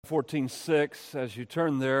14:6, as you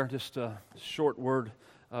turn there, just a short word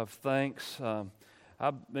of thanks.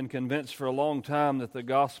 I've been convinced for a long time that the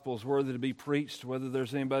gospel is worthy to be preached, whether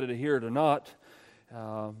there's anybody to hear it or not.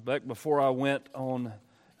 Back before I went on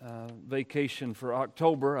vacation for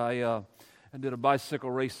October, I did a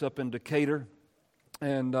bicycle race up in Decatur,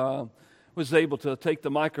 and was able to take the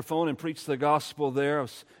microphone and preach the gospel there. I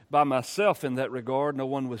was by myself in that regard. No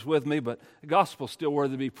one was with me, but the gospel's still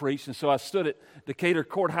worthy to be preached. And so I stood at Decatur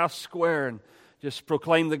Courthouse Square and just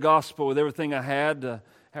proclaimed the gospel with everything I had,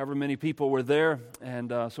 however many people were there.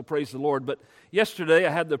 And so praise the Lord. But yesterday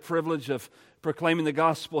I had the privilege of proclaiming the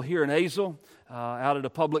gospel here in Azle, out at a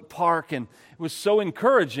public park. And it was so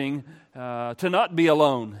encouraging to not be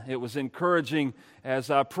alone. It was encouraging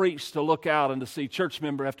as I preached to look out and to see church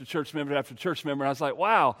member after church member after church member. And I was like,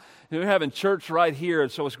 wow, we're having church right here.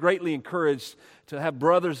 And so I was greatly encouraged to have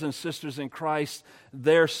brothers and sisters in Christ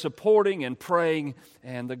there supporting and praying.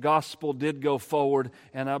 And the gospel did go forward.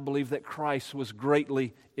 And I believe that Christ was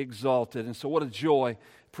greatly exalted. And so what a joy,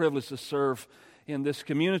 privilege to serve in this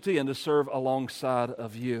community and to serve alongside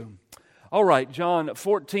of you. All right, John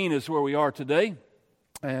 14 is where we are today.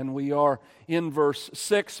 And we are in verse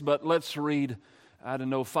 6, but let's read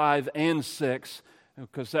 5 and 6,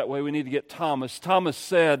 because that way we need to get Thomas. Thomas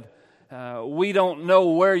said, we don't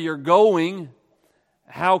know where you're going.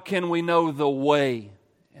 How can we know the way?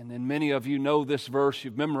 And then many of you know this verse.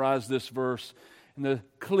 You've memorized this verse. And the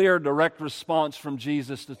clear, direct response from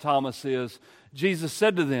Jesus to Thomas is, Jesus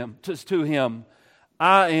said to him,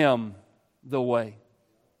 I am the way,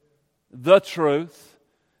 the truth,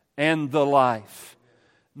 and the life.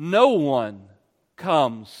 No one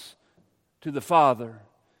comes to the Father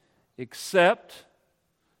except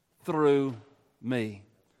through me.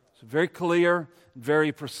 It's very clear,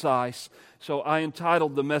 very precise. So I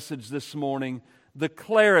entitled the message this morning, The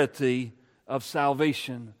Clarity of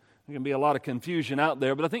Salvation. There can be a lot of confusion out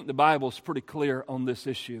there, but I think the Bible is pretty clear on this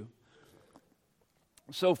issue.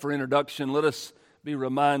 So for introduction, let us be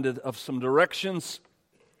reminded of some directions.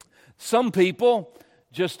 Some people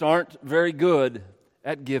just aren't very good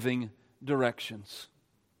at giving directions.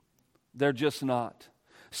 They're just not.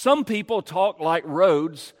 Some people talk like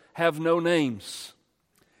roads have no names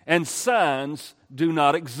and signs do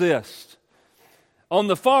not exist. On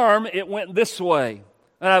the farm, it went this way,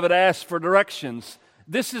 and I would ask for directions.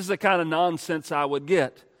 This is the kind of nonsense I would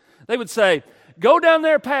get. They would say, go down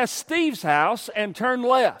there past Steve's house and turn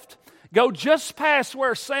left. Go just past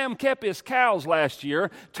where Sam kept his cows last year,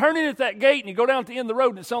 turn in at that gate, and you go down to the end of the road,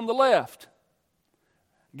 and it's on the left.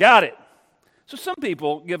 Got it. So some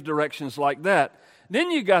people give directions like that.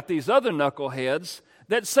 Then you got these other knuckleheads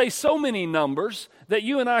that say so many numbers that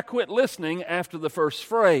you and I quit listening after the first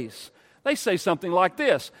phrase. They say something like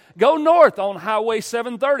this: go north on Highway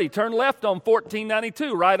 730, turn left on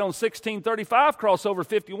 1492, right on 1635, cross over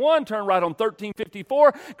 51, turn right on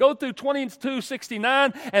 1354, go through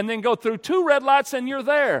 2269, and then go through 2 red lights and you're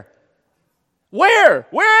there. Where?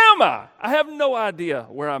 Where am I? I have no idea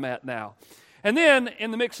where I'm at now. And then,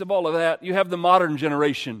 in the mix of all of that, you have the modern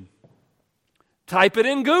generation. Type it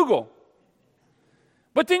in Google.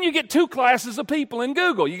 But then you get 2 classes of people in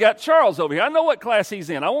Google. You got Charles over here. I know what class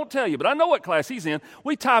he's in. I won't tell you, but I know what class he's in.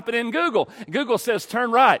 We type it in Google. Google says,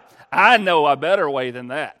 turn right. I know a better way than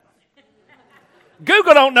that.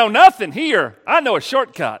 Google don't know nothing here. I know a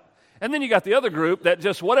shortcut. And then you got the other group that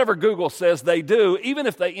just whatever Google says they do, even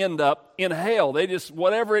if they end up in hell. They just,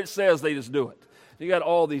 whatever it says, they just do it. You got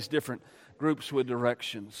all these different groups with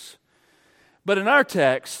directions. But in our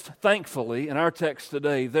text, thankfully, in our text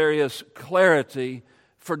today, there is clarity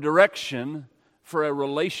for direction for a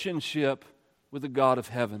relationship with the God of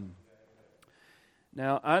heaven.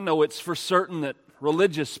 Now, I know it's for certain that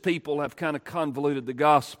religious people have kind of convoluted the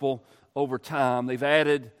gospel over time. They've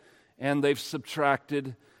added and they've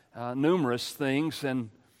subtracted numerous things.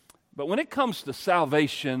 But when it comes to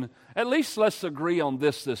salvation, at least let's agree on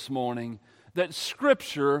this morning, that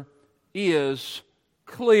Scripture is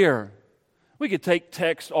clear. We could take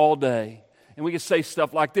text all day and we could say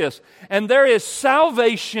stuff like this: and there is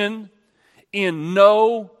salvation in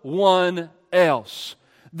no one else.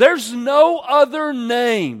 There's no other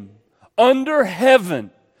name under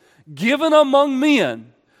heaven given among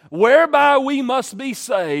men whereby we must be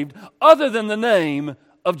saved other than the name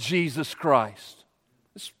of Jesus Christ.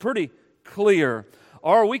 It's pretty clear.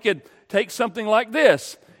 Or we could take something like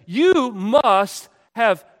this: you must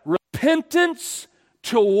have repentance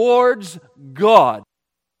towards God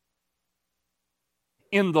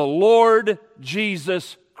in the Lord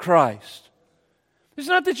Jesus Christ. It's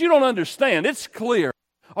not that you don't understand, it's clear.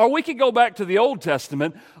 Or we could go back to the Old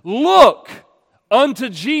Testament. Look unto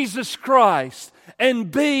Jesus Christ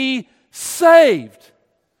and be saved,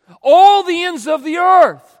 all the ends of the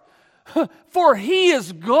earth. For He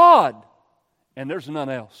is God, and there's none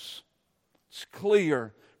else. It's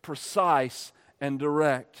clear, precise, and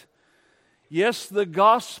direct. Yes, the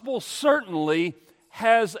gospel certainly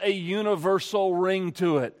has a universal ring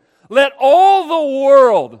to it. Let all the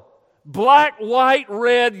world, black, white,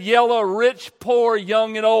 red, yellow, rich, poor,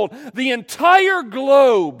 young, and old, the entire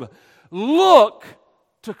globe, look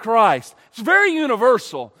to Christ. It's very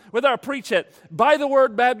universal. Whether I preach at By the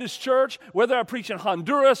Word Baptist Church, whether I preach in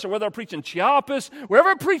Honduras, or whether I preach in Chiapas, wherever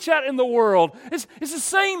I preach out in the world, it's the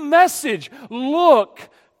same message. Look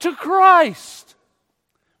to Christ.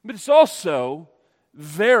 But it's also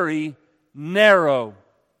very narrow.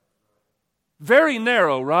 Very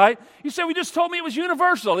narrow, right? You say, we just told me it was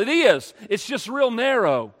universal. It is. It's just real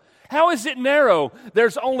narrow. How is it narrow?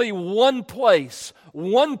 There's only one place,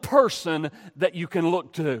 one person that you can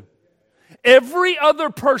look to. Every other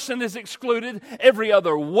person is excluded. Every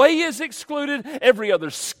other way is excluded. Every other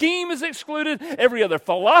scheme is excluded. Every other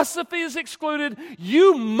philosophy is excluded.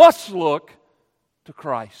 You must look to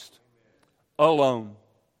Christ alone.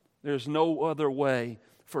 There's no other way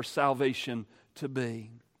for salvation to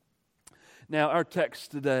be. Now, our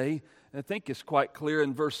text today, I think, is quite clear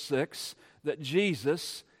in verse 6 that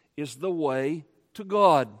Jesus is the way to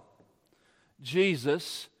God.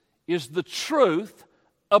 Jesus is the truth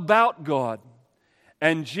about God.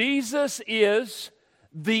 And Jesus is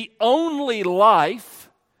the only life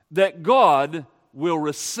that God will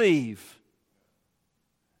receive.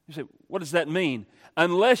 You say, what does that mean?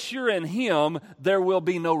 Unless you're in Him, there will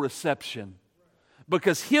be no reception.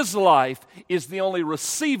 Because His life is the only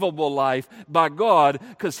receivable life by God,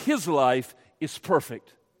 because His life is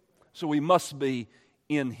perfect. So we must be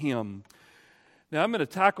in Him. Now, I'm going to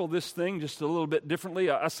tackle this thing just a little bit differently.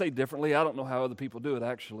 I say differently. I don't know how other people do it,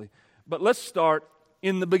 actually. But let's start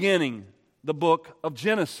in the beginning, the book of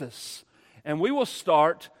Genesis. And we will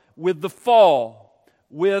start with the fall.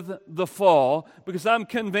 Because I'm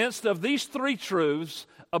convinced of these three truths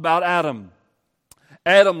about Adam.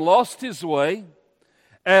 Adam lost his way,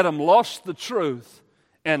 Adam lost the truth,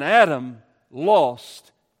 and Adam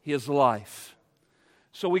lost his life.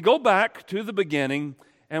 So we go back to the beginning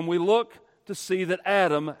and we look to see that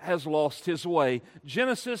Adam has lost his way.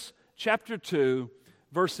 Genesis chapter 2,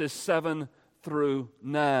 verses 7 through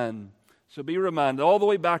 9. So be reminded, all the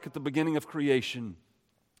way back at the beginning of creation.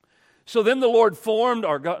 So then the Lord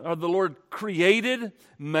the Lord created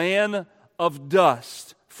man of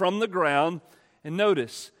dust from the ground. And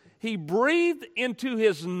notice, He breathed into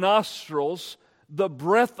his nostrils the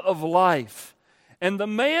breath of life. And the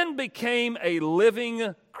man became a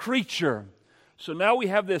living creature. So now we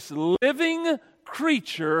have this living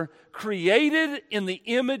creature created in the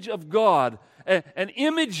image of God. An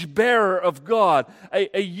image bearer of God.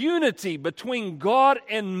 A unity between God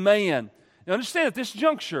and man. Now understand, at this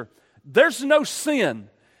juncture, there's no sin.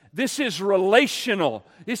 This is relational.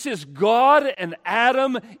 This is God and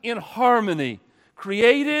Adam in harmony,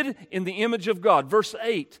 created in the image of God. Verse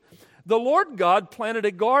 8, the Lord God planted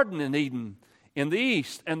a garden in Eden in the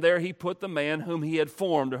east, and there He put the man whom He had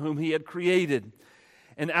formed, or whom He had created.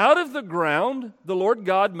 And out of the ground the Lord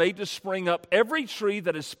God made to spring up every tree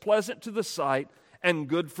that is pleasant to the sight and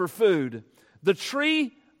good for food. The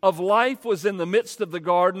tree of life was in the midst of the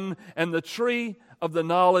garden, and the tree of the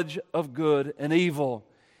knowledge of good and evil.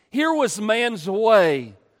 Here was man's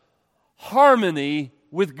way, harmony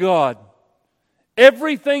with God.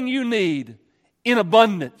 Everything you need in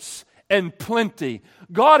abundance and plenty.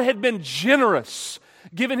 God had been generous,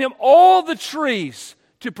 giving him all the trees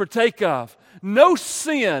to partake of. No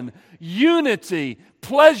sin, unity,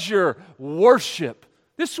 pleasure, worship.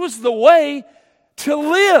 This was the way to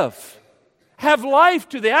live. Have life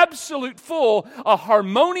to the absolute full, a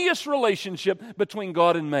harmonious relationship between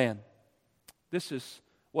God and man. This is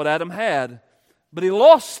what Adam had, but he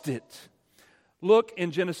lost it. Look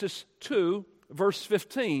in Genesis 2, verse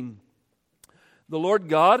 15. The Lord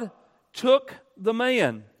God took the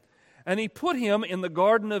man, and He put him in the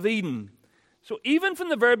Garden of Eden. So even from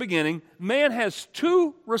the very beginning, man has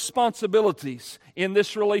two responsibilities in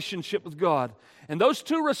this relationship with God. And those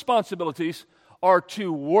two responsibilities are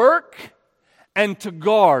to work and to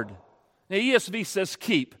guard. Now, ESV says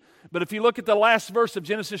keep. But if you look at the last verse of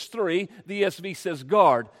Genesis 3, the ESV says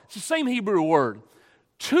guard. It's the same Hebrew word.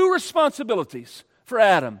 Two responsibilities for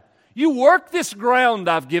Adam. You work this ground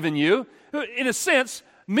I've given you. In a sense,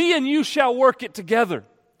 me and you shall work it together.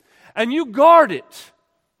 And you guard it.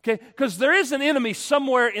 Okay? Because there is an enemy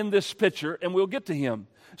somewhere in this picture, and we'll get to him.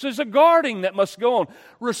 So there's a guarding that must go on.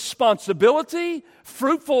 Responsibility,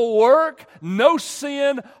 fruitful work, no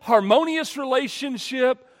sin, harmonious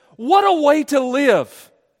relationship. What a way to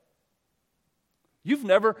live. You've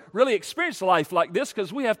never really experienced life like this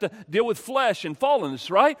because we have to deal with flesh and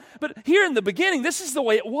fallenness, right? But here in the beginning, this is the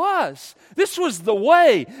way it was. This was the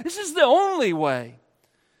way. This is the only way.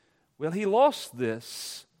 Well, he lost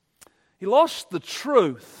this. He lost the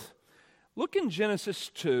truth. Look in Genesis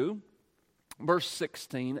 2, verse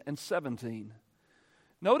 16 and 17.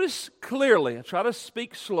 Notice clearly, I try to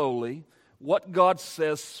speak slowly, what God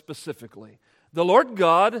says specifically. The Lord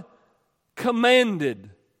God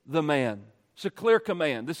commanded the man. It's a clear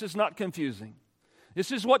command. This is not confusing.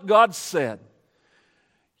 This is what God said.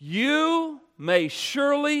 You may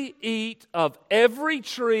surely eat of every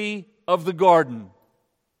tree of the garden.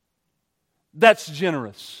 That's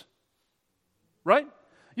generous. Right?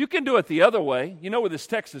 You can do it the other way. You know where this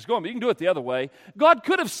text is going, but you can do it the other way. God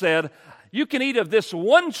could have said, you can eat of this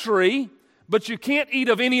one tree, but you can't eat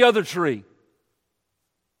of any other tree.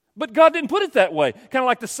 But God didn't put it that way. Kind of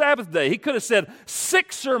like the Sabbath day. He could have said,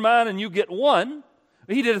 6 are mine and you get 1.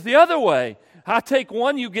 He did it the other way. I take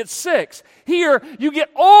 1, you get 6. Here, you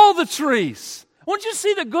get all the trees. Won't you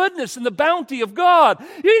see the goodness and the bounty of God?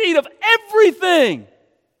 You can eat of everything.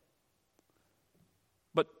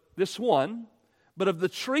 But this one, but of the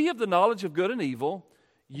tree of the knowledge of good and evil,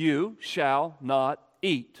 you shall not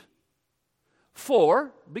eat.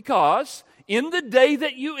 Because in the day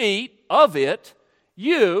that you eat of it,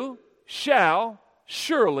 you shall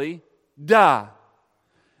surely die.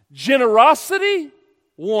 Generosity,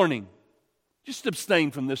 warning. Just abstain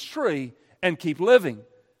from this tree and keep living.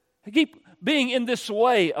 Keep being in this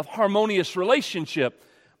way of harmonious relationship.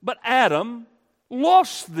 But Adam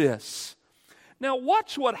lost this. Now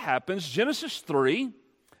watch what happens. Genesis 3,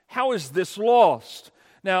 how is this lost?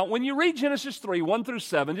 Now, when you read Genesis 3, 1 through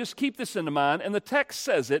 7, just keep this in mind, and the text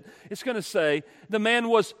says it. It's going to say, the man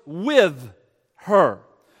was with her.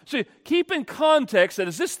 So keep in context that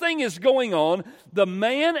as this thing is going on, the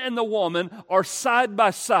man and the woman are side by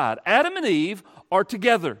side. Adam and Eve are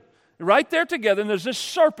together, right there together, and there's this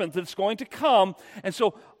serpent that's going to come. And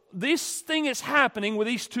so this thing is happening with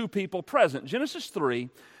these two people present. Genesis 3,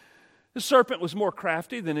 the serpent was more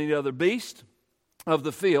crafty than any other beast of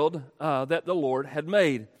the field that the Lord had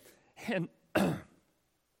made. And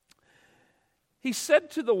he said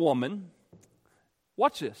to the woman,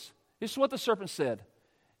 watch this. This is what the serpent said.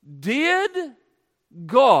 Did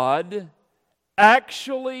God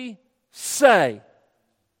actually say?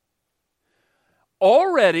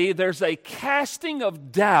 Already there's a casting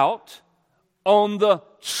of doubt on the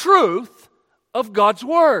truth of God's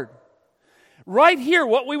Word. Right here,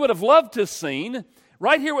 what we would have loved to have seen,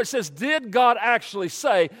 right here where it says, did God actually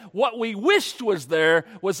say? What we wished was there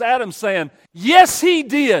was Adam saying, yes, he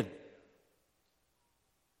did.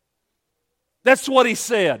 That's what he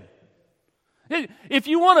said. If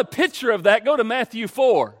you want a picture of that, go to Matthew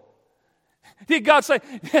 4. Did God say,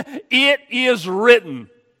 it is written?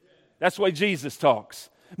 That's the way Jesus talks.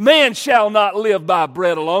 Man shall not live by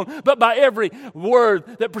bread alone, but by every word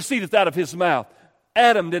that proceedeth out of his mouth.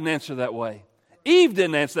 Adam didn't answer that way. Eve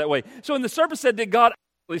didn't answer that way. So when the serpent said, did God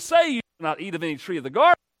actually say you shall not eat of any tree of the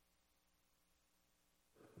garden?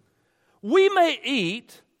 We may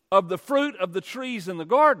eat of the fruit of the trees in the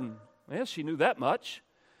garden. Well, she knew that much.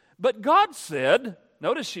 But God said,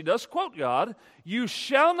 notice she does quote God, you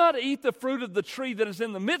shall not eat the fruit of the tree that is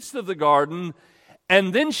in the midst of the garden.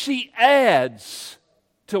 And then she adds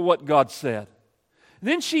to what God said.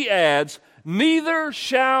 Then she adds, neither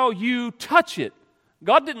shall you touch it.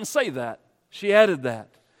 God didn't say that. She added that.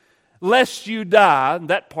 Lest you die,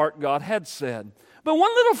 that part God had said. But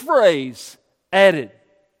one little phrase added.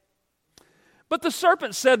 But the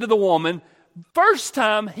serpent said to the woman, first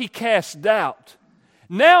time he cast doubt.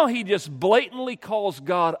 Now he just blatantly calls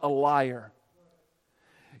God a liar.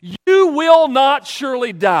 You will not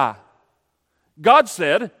surely die. God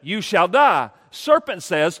said, you shall die. Serpent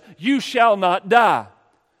says, you shall not die.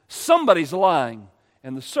 Somebody's lying,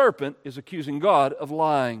 and the serpent is accusing God of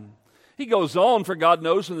lying. He goes on, for God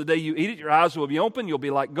knows from the day you eat it, your eyes will be open, you'll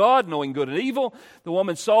be like God, knowing good and evil. The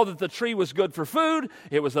woman saw that the tree was good for food.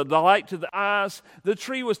 It was a delight to the eyes. The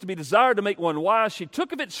tree was to be desired to make one wise. She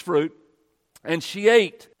took of its fruit, and she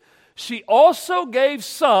ate. She also gave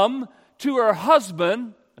some to her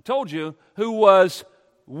husband, I told you, who was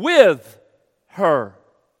with her.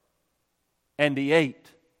 And he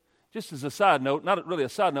ate. Just as a side note, not really a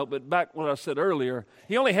side note, but back what I said earlier,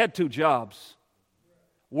 he only had 2 jobs.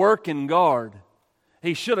 Work and guard.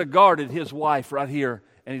 He should have guarded his wife right here,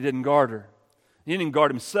 and he didn't guard her. He didn't even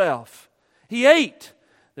guard himself. He ate.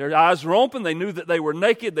 Their eyes were open. They knew that they were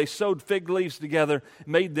naked. They sewed fig leaves together,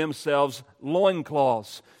 made themselves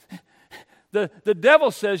loincloths. The devil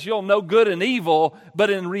says you'll know good and evil, but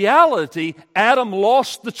in reality, Adam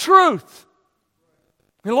lost the truth.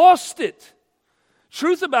 He lost it.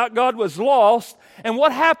 Truth about God was lost, and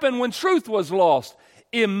what happened when truth was lost?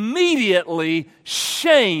 Immediately,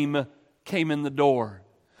 shame came in the door.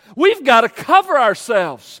 We've got to cover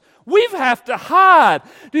ourselves. We have to hide.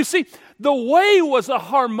 Do you see? The way was a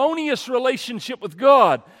harmonious relationship with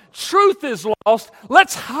God. Truth is lost.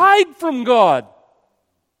 Let's hide from God.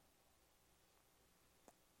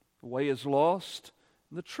 The way is lost.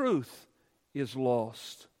 The truth is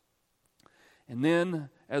lost. And then,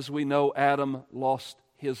 as we know, Adam lost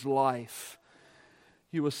his life.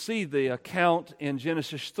 You will see the account in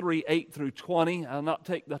Genesis 3, 8 through 20. I'll not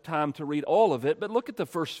take the time to read all of it, but look at the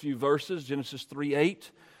first few verses, Genesis 3,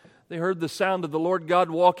 8. They heard the sound of the Lord God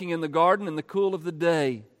walking in the garden in the cool of the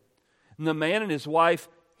day. And the man and his wife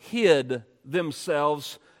hid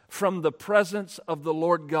themselves from the presence of the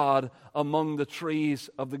Lord God among the trees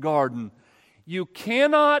of the garden. You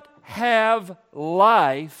cannot have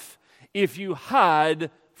life if you hide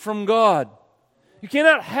from God. You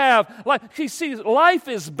cannot have life. See, life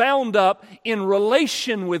is bound up in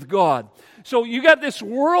relation with God. So you got this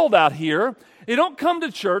world out here. They don't come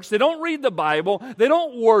to church. They don't read the Bible. They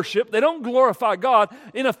don't worship. They don't glorify God.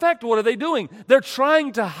 In effect, what are they doing? They're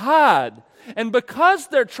trying to hide. And because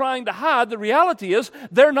they're trying to hide, the reality is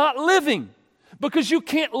they're not living. Because you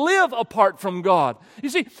can't live apart from God. You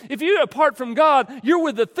see, if you're apart from God, you're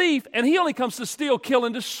with the thief, and he only comes to steal, kill,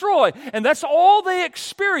 and destroy. And that's all they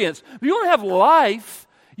experience. If you want to have life,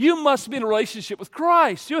 you must be in a relationship with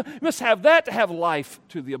Christ. You must have that to have life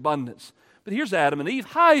to the abundance. But here's Adam and Eve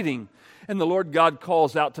hiding. And the Lord God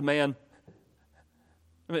calls out to man.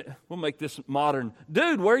 We'll make this modern.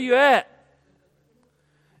 Dude, where are you at?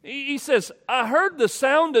 He says, I heard the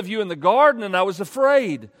sound of you in the garden and I was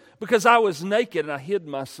afraid because I was naked and I hid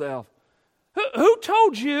myself. Who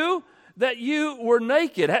told you that you were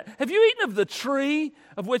naked? Have you eaten of the tree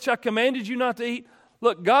of which I commanded you not to eat?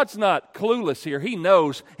 Look, God's not clueless here. He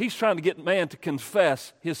knows. He's trying to get man to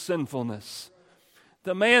confess his sinfulness.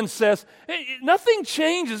 The man says, nothing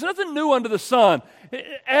changes, nothing new under the sun.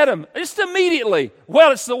 Adam, just immediately,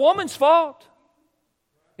 well, it's the woman's fault.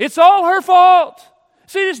 It's all her fault.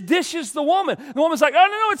 See, this dishes the woman. The woman's like, oh,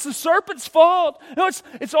 no, it's the serpent's fault. No,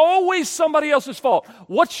 it's always somebody else's fault.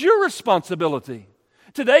 What's your responsibility?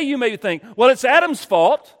 Today you may think, well, it's Adam's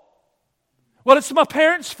fault. Well, it's my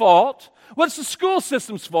parents' fault. Well, it's the school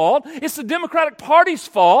system's fault. It's the Democratic Party's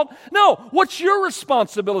fault. No, what's your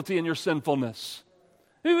responsibility in your sinfulness?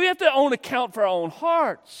 We have to own account for our own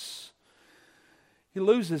hearts. He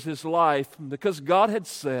loses his life because God had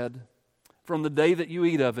said, from the day that you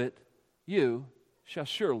eat of it, you shall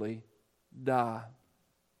surely die.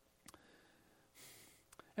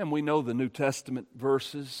 And we know the New Testament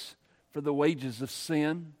verses, for the wages of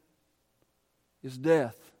sin is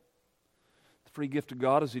death. The free gift of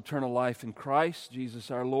God is eternal life in Christ,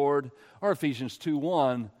 Jesus our Lord. Or Ephesians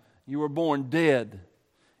 2:1, you were born dead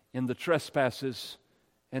in the trespasses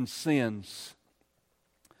and sins.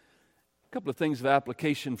 A couple of things of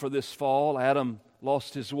application for this fall. Adam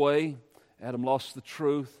lost his way. Adam lost the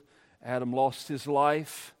truth. Adam lost his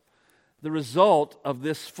life. The result of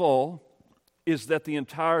this fall is that the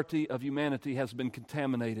entirety of humanity has been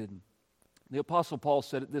contaminated. The Apostle Paul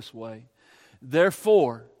said it this way,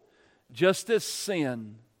 Therefore, just as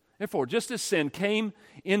sin came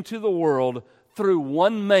into the world through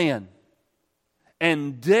one man,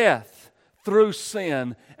 and death through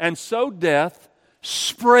sin, and so death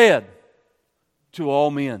spread to all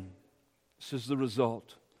men. This is the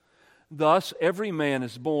result. Thus, every man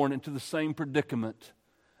is born into the same predicament,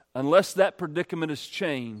 unless that predicament is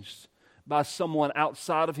changed by someone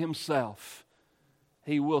outside of himself.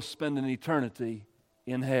 He will spend an eternity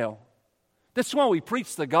in hell. That's why we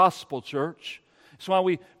preach the gospel, church. It's why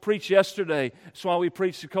we preach yesterday. It's why we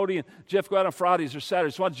preach. Cody and Jeff go out on Fridays or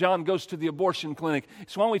Saturdays. It's why John goes to the abortion clinic.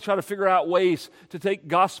 It's why we try to figure out ways to take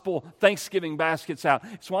gospel Thanksgiving baskets out.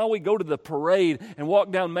 It's why we go to the parade and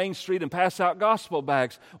walk down Main Street and pass out gospel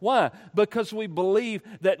bags. Why? Because we believe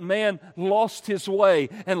that man lost his way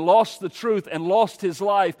and lost the truth and lost his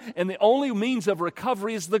life, and the only means of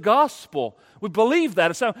recovery is the gospel. We believe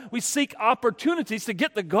that. So we seek opportunities to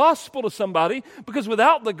get the gospel to somebody, because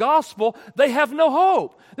without the gospel, they have no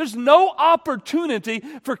hope. There's no opportunity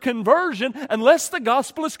for conversion unless the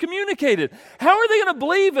gospel is communicated. How are they going to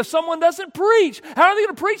believe if someone doesn't preach? How are they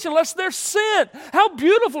going to preach unless they're sent? How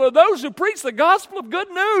beautiful are those who preach the gospel of good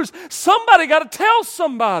news? Somebody got to tell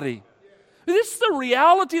somebody. This is the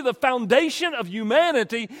reality. The foundation of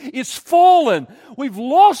humanity is fallen. We've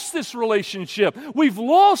lost this relationship. We've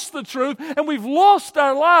lost the truth, and we've lost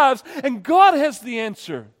our lives, and God has the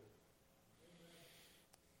answer.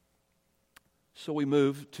 So we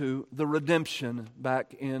move to the redemption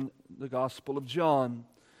back in the Gospel of John.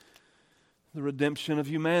 The redemption of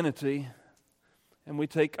humanity. And we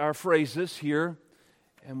take our phrases here,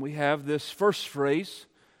 and we have this first phrase.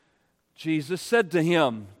 Jesus said to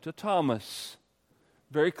him, to Thomas,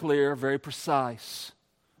 very clear, very precise.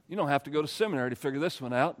 You don't have to go to seminary to figure this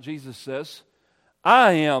one out. Jesus says,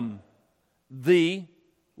 I am the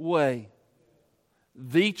way,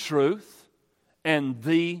 the truth, and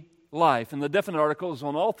the life. And the definite article is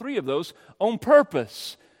on all three of those on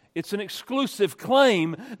purpose. It's an exclusive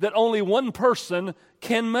claim that only one person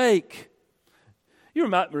can make. You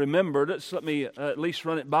might remember this. Let me at least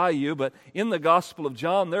run it by you. But in the Gospel of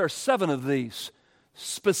John, there are 7 of these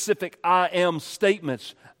specific I am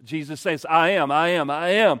statements. Jesus says, I am, I am,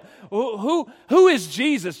 I am. Who is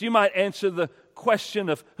Jesus? You might answer the question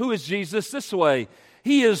of who is Jesus this way.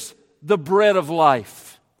 He is the bread of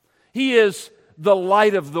life. He is the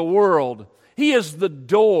light of the world. He is the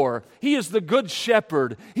door. He is the good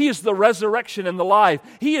shepherd. He is the resurrection and the life.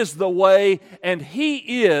 He is the way, and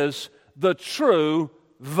He is the true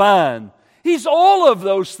vine. He's all of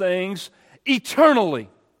those things eternally.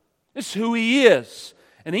 It's who He is.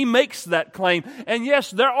 And He makes that claim. And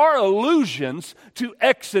yes, there are allusions to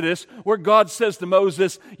Exodus where God says to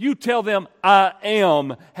Moses, you tell them, I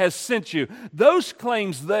am has sent you. Those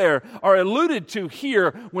claims there are alluded to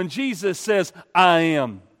here when Jesus says, I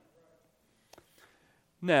am.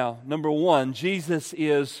 Now, number 1, Jesus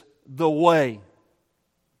is the way.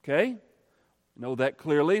 Okay? Know that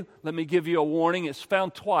clearly. Let me give you a warning. It's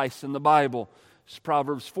found twice in the Bible. It's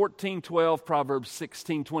Proverbs 14:12, Proverbs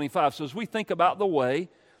 16:25. So as we think about the way,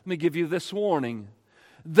 let me give you this warning.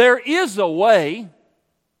 There is a way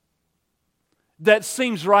that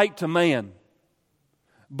seems right to man,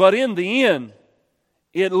 but in the end,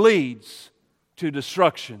 it leads to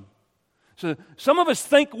destruction. So some of us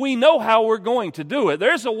think we know how we're going to do it.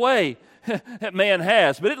 There's a way that man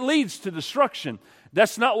has, but it leads to destruction.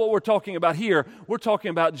 That's not what we're talking about here. We're talking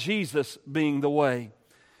about Jesus being the way.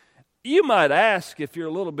 You might ask, if you're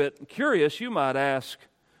a little bit curious, you might ask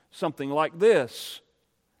something like this.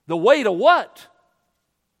 The way to what?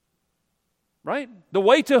 Right? The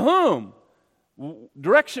way to whom?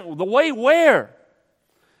 Direction, the way where?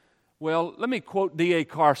 Well, let me quote D.A.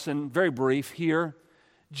 Carson, very brief here.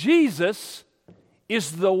 Jesus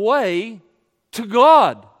is the way to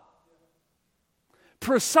God.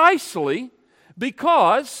 Precisely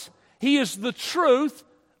because He is the truth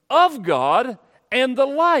of God and the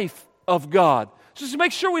life of God. So to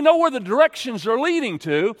make sure we know where the directions are leading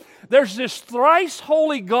to, there's this thrice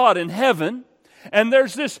holy God in heaven, and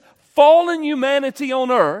there's this fallen humanity on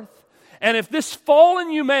earth. And if this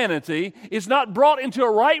fallen humanity is not brought into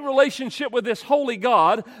a right relationship with this holy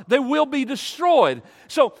God, they will be destroyed.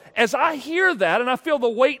 So as I hear that and I feel the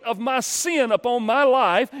weight of my sin upon my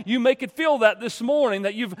life, you may could feel that this morning,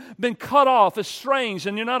 that you've been cut off, estranged,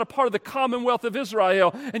 and you're not a part of the commonwealth of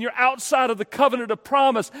Israel, and you're outside of the covenant of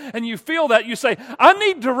promise, and you feel that, you say, I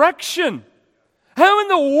need direction. How in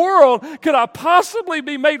the world could I possibly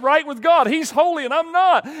be made right with God? He's holy and I'm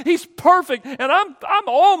not. He's perfect and I'm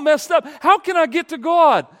all messed up. How can I get to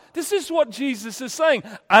God? This is what Jesus is saying.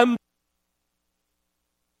 I'm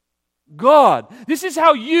God. This is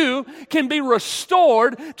how you can be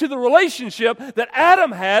restored to the relationship that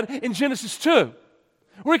Adam had in Genesis 2.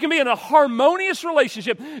 Where it can be in a harmonious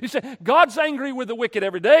relationship. You say, God's angry with the wicked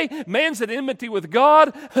every day. Man's at enmity with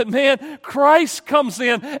God. But man, Christ comes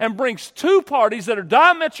in and brings two parties that are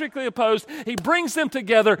diametrically opposed. He brings them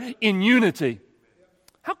together in unity.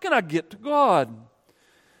 How can I get to God?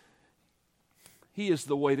 He is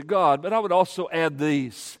the way to God. But I would also add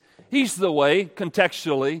these. He's the way,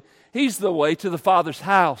 contextually, He's the way to the Father's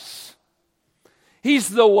house. He's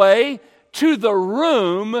the way to the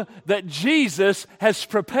room that Jesus has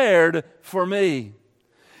prepared for me.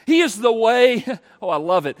 He is the way, oh, I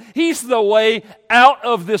love it. He's the way out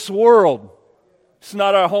of this world. It's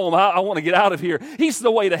not our home. I want to get out of here. He's the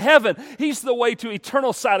way to heaven. He's the way to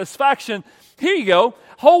eternal satisfaction. Here you go.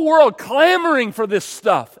 Whole world clamoring for this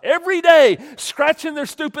stuff. Every day, scratching their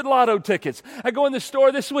stupid lotto tickets. I go in the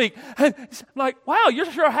store this week. I'm like, wow, you're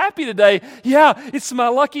sure happy today. Yeah, it's my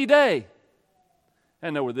lucky day. I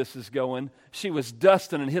know where this is going. She was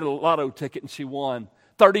dusting and hit a lotto ticket and she won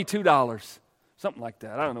 $32. Something like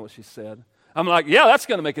that. I don't know what she said. I'm like, yeah, that's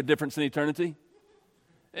going to make a difference in eternity.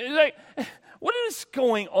 Like, what is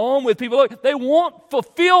going on with people? Look, they want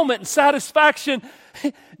fulfillment and satisfaction.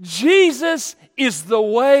 Jesus is the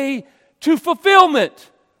way to fulfillment.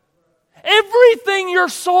 Everything your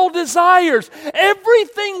soul desires,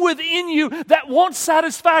 everything within you that wants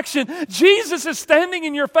satisfaction, Jesus is standing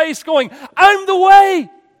in your face going, I'm the way.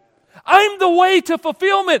 I'm the way to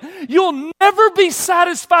fulfillment. You'll never be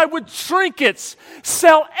satisfied with trinkets.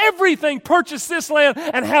 Sell everything, purchase this land,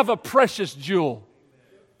 and have a precious jewel.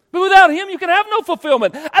 But without Him, you can have no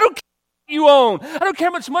fulfillment. I don't care what you own. I don't care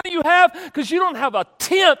how much money you have, because you don't have a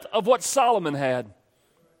tenth of what Solomon had.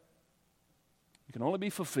 You can only be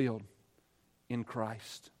fulfilled in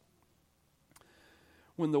Christ.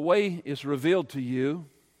 When the way is revealed to you,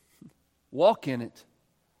 walk in it.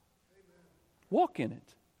 Walk in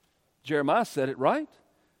it. Jeremiah said it right.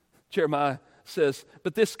 Jeremiah says,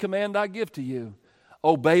 but this command I give to you,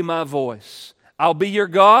 obey my voice. I'll be your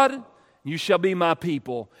God, you shall be my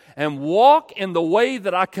people. And walk in the way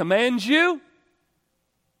that I command you,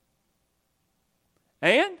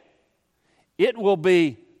 and it will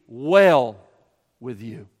be well with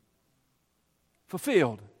you.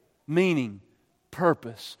 Fulfilled, meaning,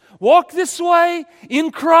 purpose. Walk this way in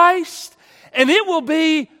Christ, and it will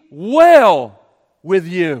be well with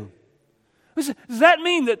you. Does that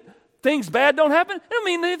mean that things bad don't happen? It don't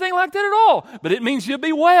mean anything like that at all. But it means you'll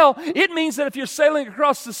be well. It means that if you're sailing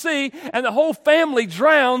across the sea and the whole family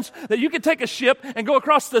drowns, that you could take a ship and go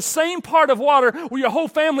across the same part of water where your whole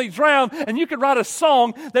family drowned, and you could write a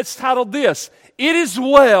song that's titled this, It is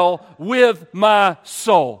Well with My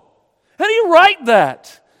Soul. How do you write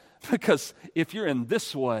that? Because if you're in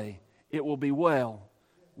this way, it will be well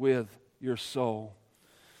with your soul.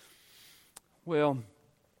 Well,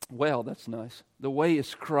 that's nice. The way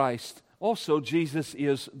is Christ. Also, Jesus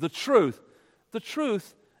is the truth. The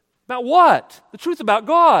truth about what? The truth about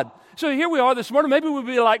God. So here we are this morning. Maybe we'll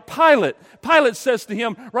be like Pilate. Pilate says to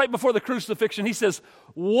him right before the crucifixion, he says,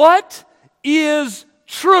 what is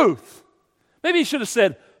truth? Maybe he should have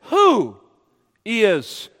said, who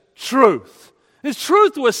is truth? His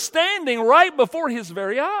truth was standing right before his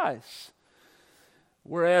very eyes.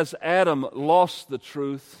 Whereas Adam lost the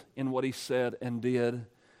truth in what he said and did,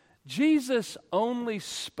 Jesus only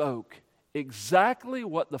spoke exactly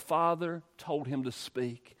what the Father told him to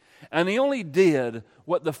speak. And he only did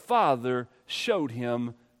what the Father showed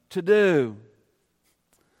him to do.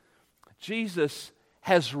 Jesus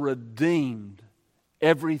has redeemed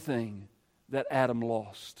everything that Adam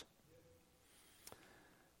lost.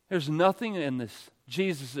 There's nothing in this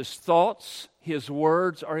Jesus' thoughts, His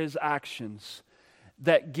words, or His actions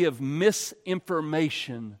that give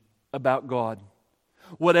misinformation about God.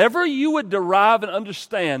 Whatever you would derive and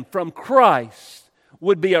understand from Christ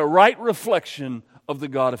would be a right reflection of the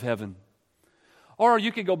God of heaven. Or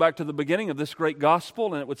you could go back to the beginning of this great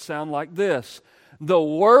gospel and it would sound like this. The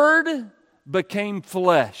Word became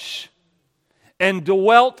flesh and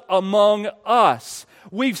dwelt among us.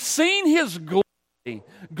 We've seen His glory.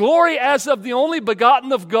 Glory as of the only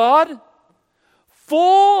begotten of God,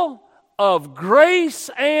 full of grace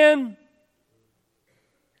and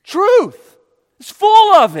truth. It's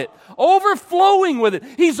full of it, overflowing with it.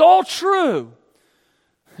 He's all true.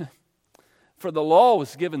 For the law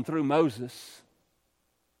was given through Moses.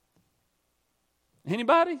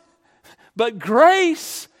 Anybody? But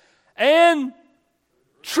grace and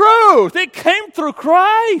truth, it came through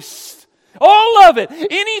Christ. All of it.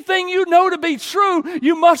 Anything you know to be true,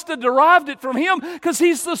 you must have derived it from Him because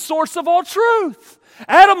He's the source of all truth.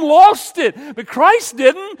 Adam lost it, but Christ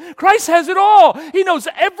didn't. Christ has it all. He knows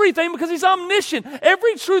everything because He's omniscient.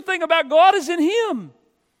 Every true thing about God is in Him.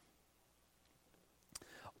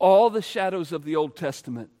 All the shadows of the Old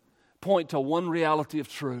Testament point to one reality of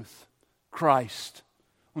truth, Christ.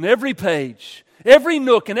 On every page, every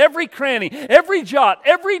nook and every cranny, every jot,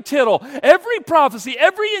 every tittle, every prophecy,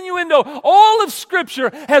 every innuendo, all of Scripture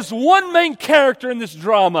has one main character in this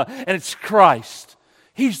drama, and it's Christ.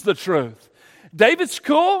 He's the truth. David's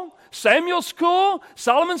cool, Samuel's cool,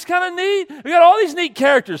 Solomon's kind of neat. We got all these neat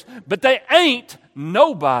characters, but they ain't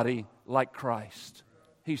nobody like Christ.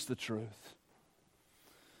 He's the truth.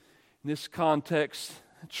 In this context,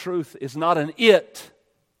 truth is not an it.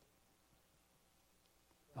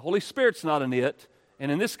 The Holy Spirit's not an it, and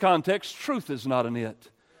in this context, truth is not an it.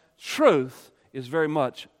 Truth is very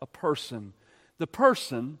much a person. The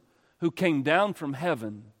person who came down from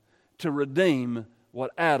heaven to redeem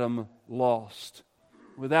what Adam lost.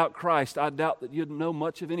 Without Christ, I doubt that you'd know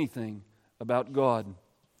much of anything about God. And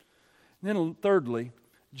then thirdly,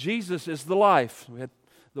 Jesus is the life. We have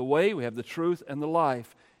the way, we have the truth, and the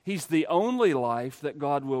life. He's the only life that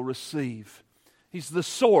God will receive. He's the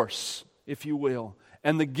source, if you will.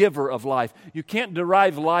 and the giver of life. You can't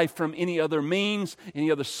derive life from any other means, any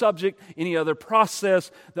other subject, any other process.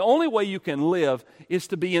 The only way you can live is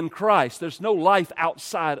to be in Christ. There's no life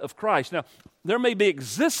outside of Christ. Now, there may be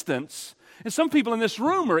existence, and some people in this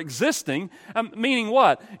room are existing, meaning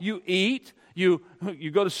what? You eat, you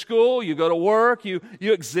go to school, you go to work, you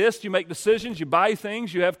exist, you make decisions, you buy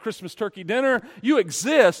things, you have Christmas turkey dinner, you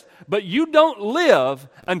exist, but you don't live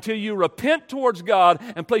until you repent towards God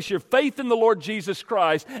and place your faith in the Lord Jesus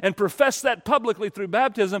Christ and profess that publicly through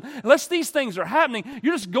baptism. Unless these things are happening,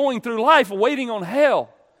 you're just going through life waiting on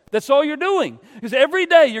hell. That's all you're doing. Because every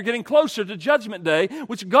day you're getting closer to Judgment Day,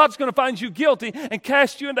 which God's going to find you guilty and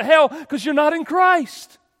cast you into hell because you're not in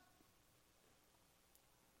Christ.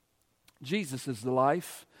 Jesus is the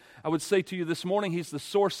life. I would say to you this morning, He's the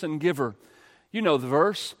source and giver. You know the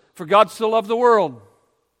verse. For God so loved the world,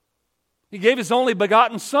 He gave His only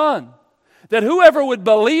begotten Son, that whoever would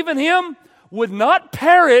believe in Him would not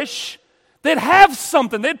perish. They'd have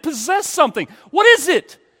something. They'd possess something. What is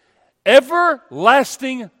it?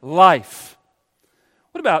 Everlasting life.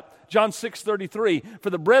 What about John 6:33?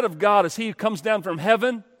 For the bread of God is He who comes down from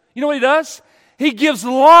heaven. You know what He does? He gives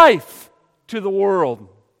life to the world.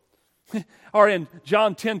 Or in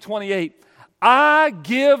John 10:28, I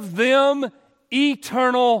give them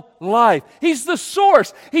eternal life. He's the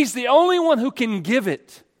source. He's the only one who can give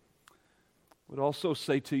it. I would also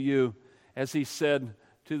say to you, as He said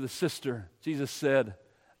to the sister, Jesus said,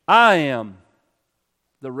 I am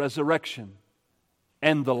the resurrection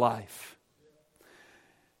and the life.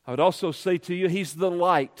 I would also say to you, He's the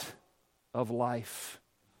light of life.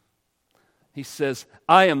 He says,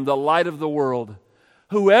 I am the light of the world.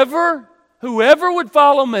 Whoever would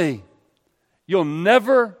follow me, you'll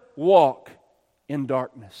never walk in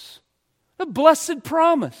darkness. A blessed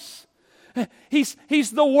promise.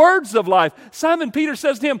 He's the words of life. Simon Peter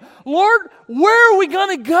says to Him, Lord, where are we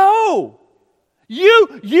going to go?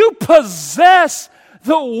 You possess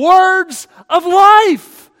the words of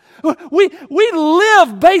life. We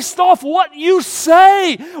live based off what you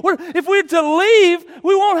say. If we're to leave,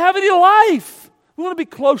 we won't have any life. We want to be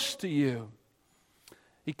close to you.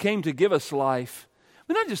 He came to give us life,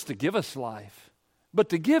 but not just to give us life, but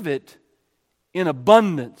to give it in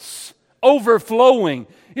abundance, overflowing.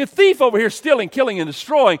 A thief over here stealing, killing, and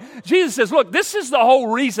destroying. Jesus says, look, this is the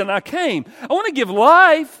whole reason I came. I want to give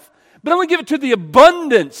life, but I want to give it to the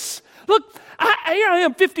abundance. Look, here I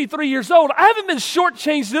am, 53 years old. I haven't been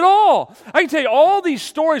shortchanged at all. I can tell you all these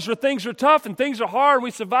stories where things are tough and things are hard and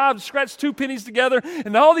we survived, scratched 2 pennies together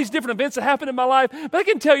and all these different events that happened in my life. But I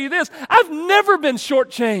can tell you this, I've never been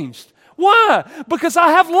shortchanged. Why? Because I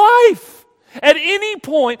have life. At any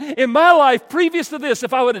point in my life previous to this,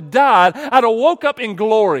 if I would have died, I'd have woke up in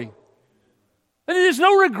glory. And there's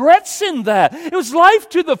no regrets in that. It was life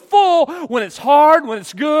to the full when it's hard, when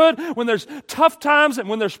it's good, when there's tough times, and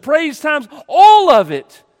when there's praise times. All of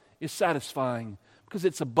it is satisfying because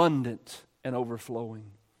it's abundant and overflowing.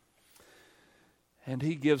 And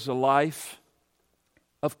He gives a life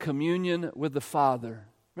of communion with the Father.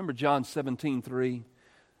 Remember John 17:3?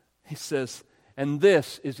 He says, and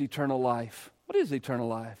this is eternal life. What is eternal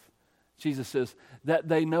life? Jesus says, that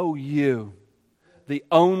they know you, the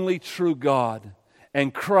only true God,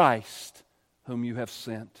 and Christ whom you have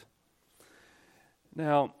sent.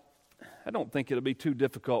 Now, I don't think it'll be too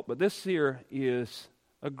difficult, but this here is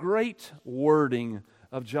a great wording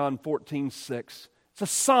of John 14:6. It's a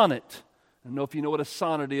sonnet. I don't know if you know what a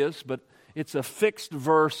sonnet is, but it's a fixed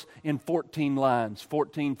verse in 14 lines.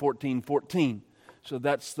 14, 14, 14. So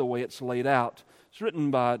that's the way it's laid out. It's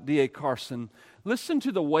written by D.A. Carson. Listen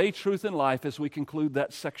to the way, truth, and life as we conclude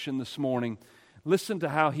that section this morning. Listen to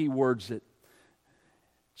how he words it.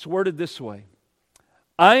 It's worded this way.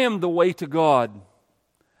 I am the way to God.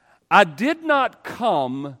 I did not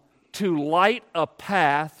come to light a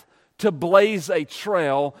path, to blaze a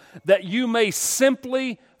trail, that you may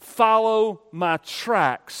simply follow my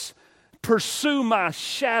tracks, pursue my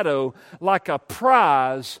shadow like a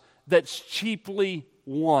prize that's cheaply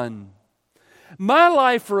won. My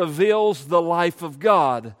life reveals the life of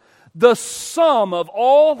God, the sum of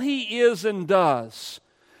all He is and does.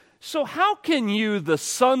 So how can you, the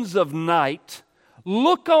sons of night,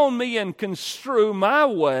 look on me and construe my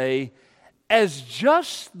way as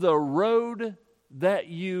just the road that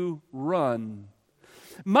you run?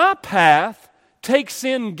 My path takes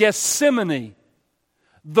in Gethsemane,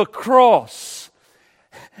 the cross,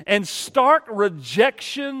 and stark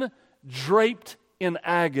rejection draped in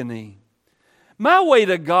agony. My way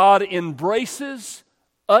to God embraces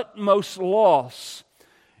utmost loss.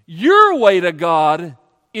 Your way to God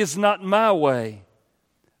is not my way,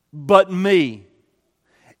 but me.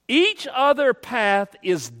 Each other path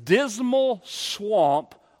is dismal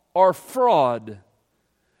swamp or fraud.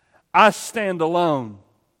 I stand alone.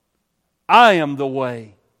 I am the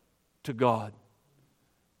way to God.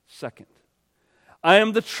 Second, I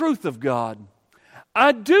am the truth of God.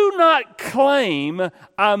 I do not claim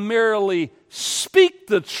I merely speak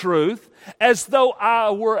the truth as though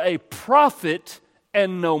I were a prophet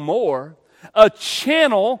and no more, a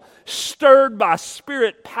channel stirred by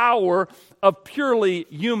spirit power of purely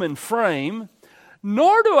human frame.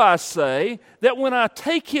 Nor do I say that when I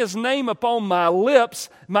take His name upon my lips,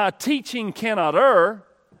 my teaching cannot err,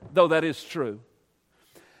 though that is true.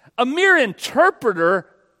 A mere interpreter,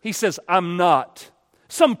 he says, I'm not.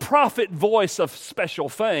 Some prophet voice of special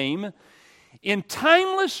fame. In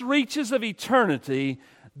timeless reaches of eternity,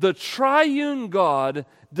 the triune God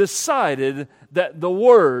decided that the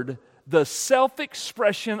Word, the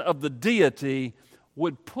self-expression of the deity,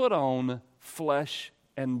 would put on flesh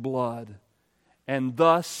and blood and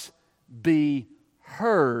thus be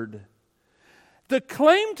heard. The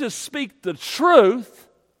claim to speak the truth,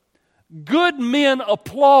 good men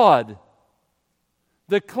applaud.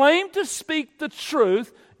 The claim to speak the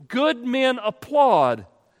truth, good men applaud.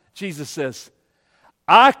 Jesus says,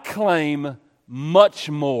 I claim much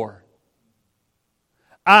more.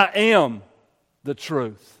 I am the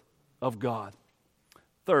truth of God.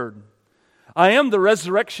 Third, I am the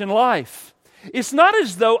resurrection life. It's not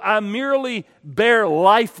as though I merely bear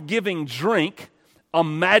life-giving drink, a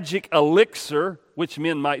magic elixir, which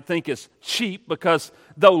men might think is cheap because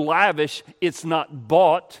though lavish, it's not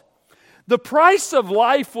bought. The price of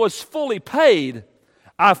life was fully paid.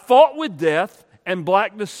 I fought with death and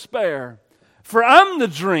black despair, for I'm the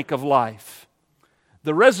drink of life.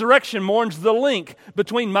 The resurrection mourns the link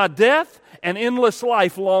between my death and endless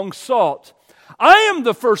life long sought. I am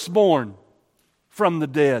the firstborn from the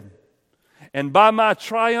dead, and by my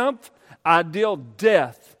triumph I deal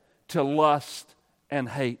death to lust and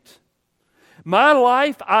hate. My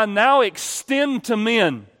life I now extend to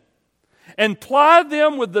men and ply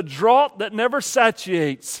them with the draught that never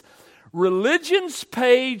satiates. Religion's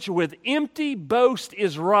page with empty boast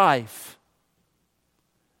is rife,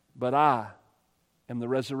 but I am the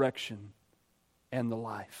resurrection and the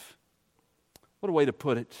life. What a way to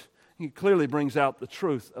put it. He clearly brings out the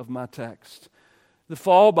truth of my text. The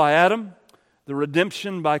fall by Adam, the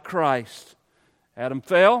redemption by Christ. Adam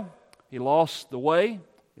fell, he lost the way,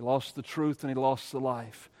 he lost the truth, and he lost the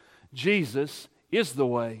life. Jesus is the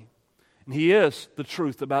way, and He is the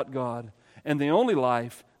truth about God, and the only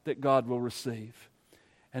life that God will receive.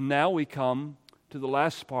 And now we come to the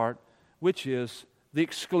last part, which is the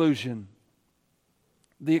exclusion.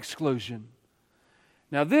 The exclusion.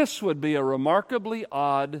 Now this would be a remarkably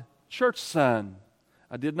odd church sign.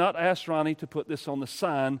 I did not ask Ronnie to put this on the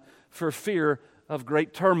sign for fear of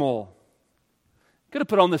great turmoil. Could have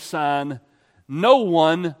put on the sign, no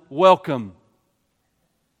one welcome.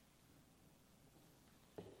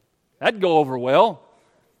 That'd go over well.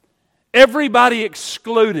 Everybody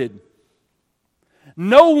excluded.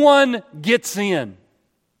 No one gets in.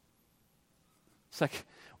 It's like,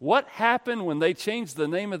 what happened when they changed the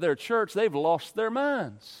name of their church? They've lost their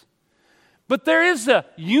minds. But there is a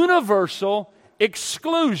universal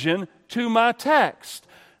exclusion to my text.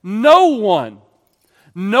 No one,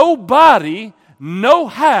 nobody, no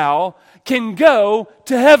how can go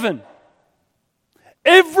to heaven.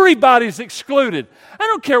 Everybody's excluded. I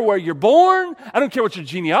don't care where you're born. I don't care what your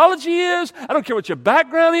genealogy is. I don't care what your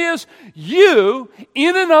background is. You,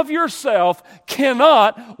 in and of yourself,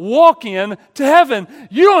 cannot walk in to heaven.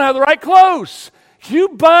 You don't have the right clothes. You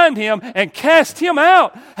bind him and cast him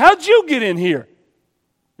out. How'd you get in here?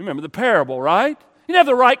 Remember the parable, right? You didn't have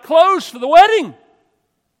the right clothes for the wedding.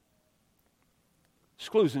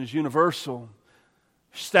 Exclusion is universal.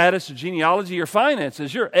 Status, genealogy, your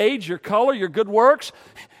finances, your age, your color, your good works.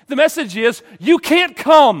 The message is, you can't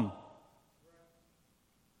come.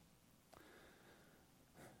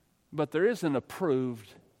 But there is an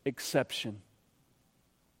approved exception.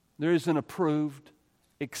 There is an approved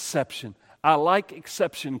exception. I like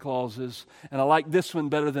exception clauses, and I like this one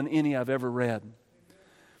better than any I've ever read.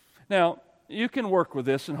 Now, you can work with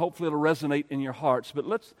this, and hopefully it'll resonate in your hearts, but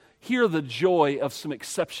let's hear the joy of some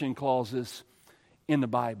exception clauses in the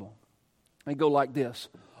Bible. They go like this.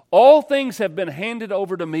 All things have been handed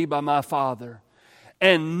over to me by my Father,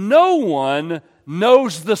 and no one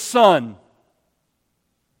knows the Son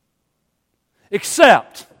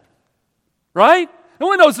except, right? No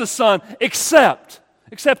one knows the Son except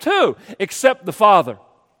who? Except the Father.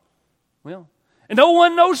 Well, and no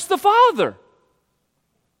one knows the Father.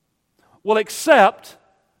 Well, except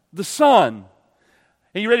the Son.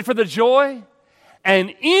 Are you ready for the joy?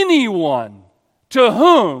 and anyone to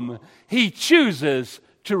whom He chooses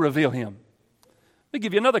to reveal Him. Let me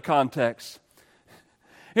give you another context.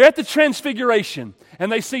 You're at the Transfiguration, and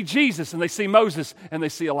they see Jesus, and they see Moses, and they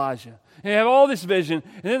see Elijah. And they have all this vision,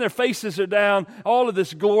 and then their faces are down, all of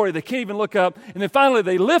this glory. They can't even look up. And then finally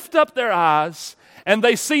they lift up their eyes, and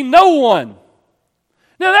they see no one.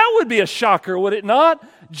 Now that would be a shocker, would it not?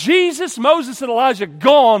 Jesus, Moses, and Elijah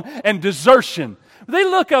gone, and desertion. They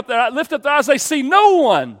look up there, lift up their eyes, they see no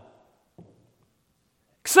one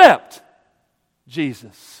except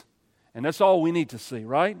Jesus. And that's all we need to see,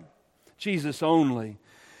 right? Jesus only.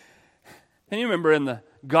 And you remember in the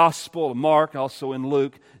Gospel of Mark, also in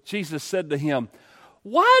Luke, Jesus said to him,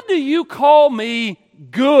 "Why do you call me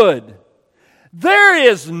good? There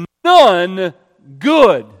is none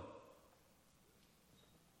good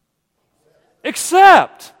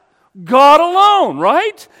except God alone,"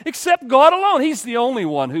 right? Except God alone. He's the only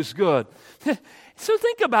one who's good. So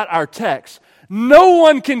think about our text. No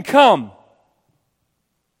one can come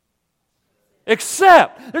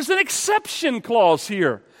except. There's an exception clause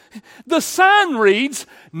here. The sign reads,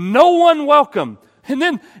 "No one welcome." And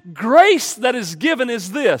then grace that is given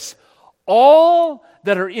is this: all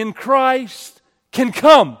that are in Christ can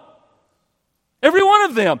come. Every one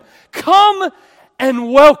of them. Come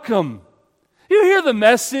and welcome. You hear the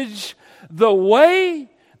message? The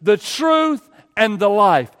way, the truth, and the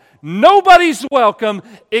life. Nobody's welcome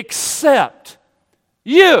except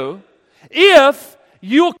you, if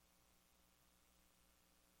you.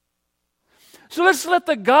 So let's let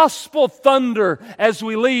the gospel thunder as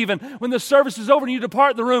we leave. And when the service is over and you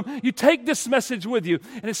depart the room, you take this message with you.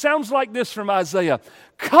 And it sounds like this from Isaiah.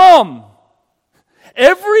 Come,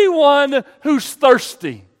 everyone who's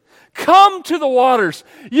thirsty. Come to the waters.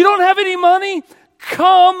 You don't have any money?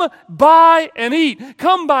 Come buy and eat.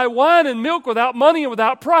 Come buy wine and milk without money and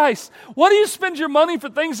without price. Why do you spend your money for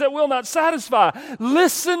things that will not satisfy?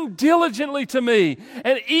 Listen diligently to me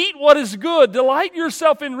and eat what is good. Delight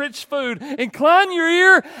yourself in rich food. Incline your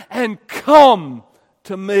ear and come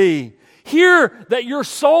to me. Hear that your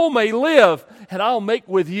soul may live, and I'll make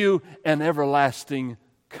with you an everlasting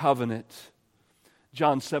covenant.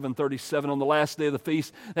 John 7:37, on the last day of the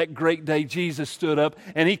feast, that great day, Jesus stood up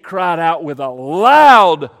and He cried out with a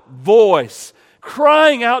loud voice,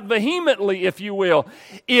 crying out vehemently, if you will,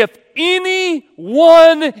 "If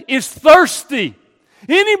anyone is thirsty,"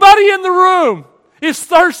 anybody in the room is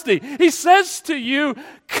thirsty, He says to you,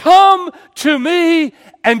 "Come to me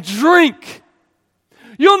and drink."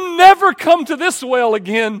 You'll never come to this well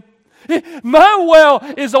again. My well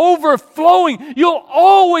is overflowing. You'll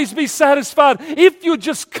always be satisfied if you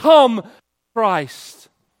just come to Christ.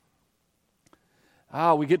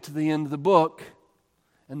 We get to the end of the book,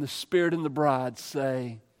 and the Spirit and the bride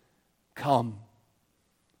say, "Come."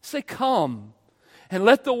 Say, "Come." And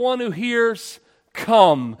let the one who hears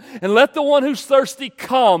come. And let the one who's thirsty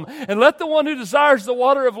come. And let the one who desires the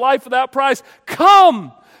water of life without price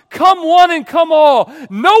come. Come one and come all.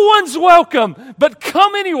 No one's welcome, but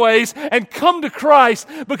come anyways and come to Christ,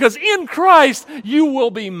 because in Christ you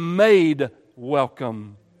will be made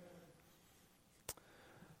welcome.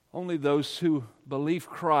 Only those who believe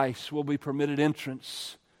Christ will be permitted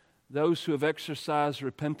entrance. Those who have exercised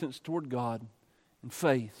repentance toward God and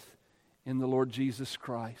faith in the Lord Jesus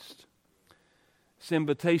Christ. This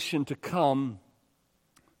invitation to come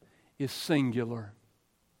is singular.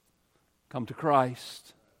 Come to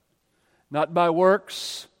Christ. Not by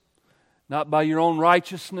works, not by your own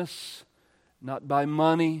righteousness, not by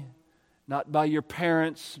money, not by your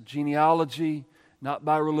parents' genealogy, not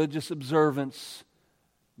by religious observance,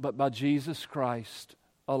 but by Jesus Christ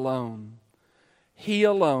alone. He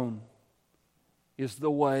alone is the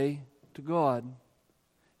way to God.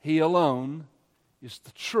 He alone is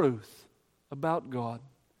the truth about God.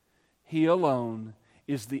 He alone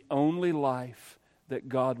is the only life that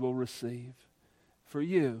God will receive. For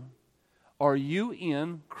you, are you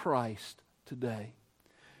in Christ today?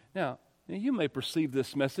 Now, you may perceive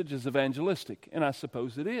this message as evangelistic, and I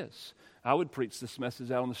suppose it is. I would preach this message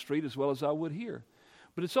out on the street as well as I would here.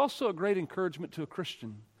 But it's also a great encouragement to a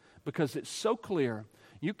Christian because it's so clear.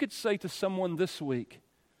 You could say to someone this week,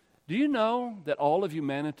 do you know that all of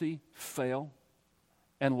humanity fell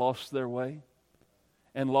and lost their way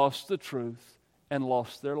and lost the truth and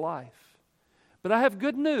lost their life? But I have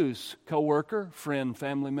good news, coworker, friend,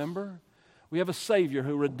 family member. We have a Savior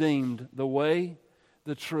who redeemed the way,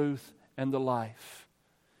 the truth, and the life.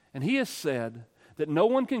 And He has said that no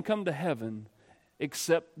one can come to heaven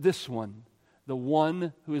except this one, the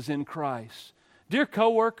one who is in Christ. Dear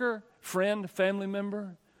coworker, friend, family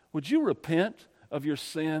member, would you repent of your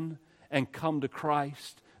sin and come to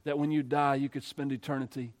Christ, that when you die, you could spend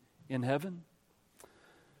eternity in heaven?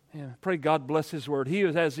 Yeah, pray God bless His word. He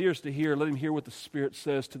who has ears to hear, let him hear what the Spirit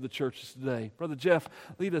says to the churches today. Brother Jeff,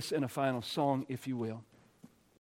 lead us in a final song, if you will.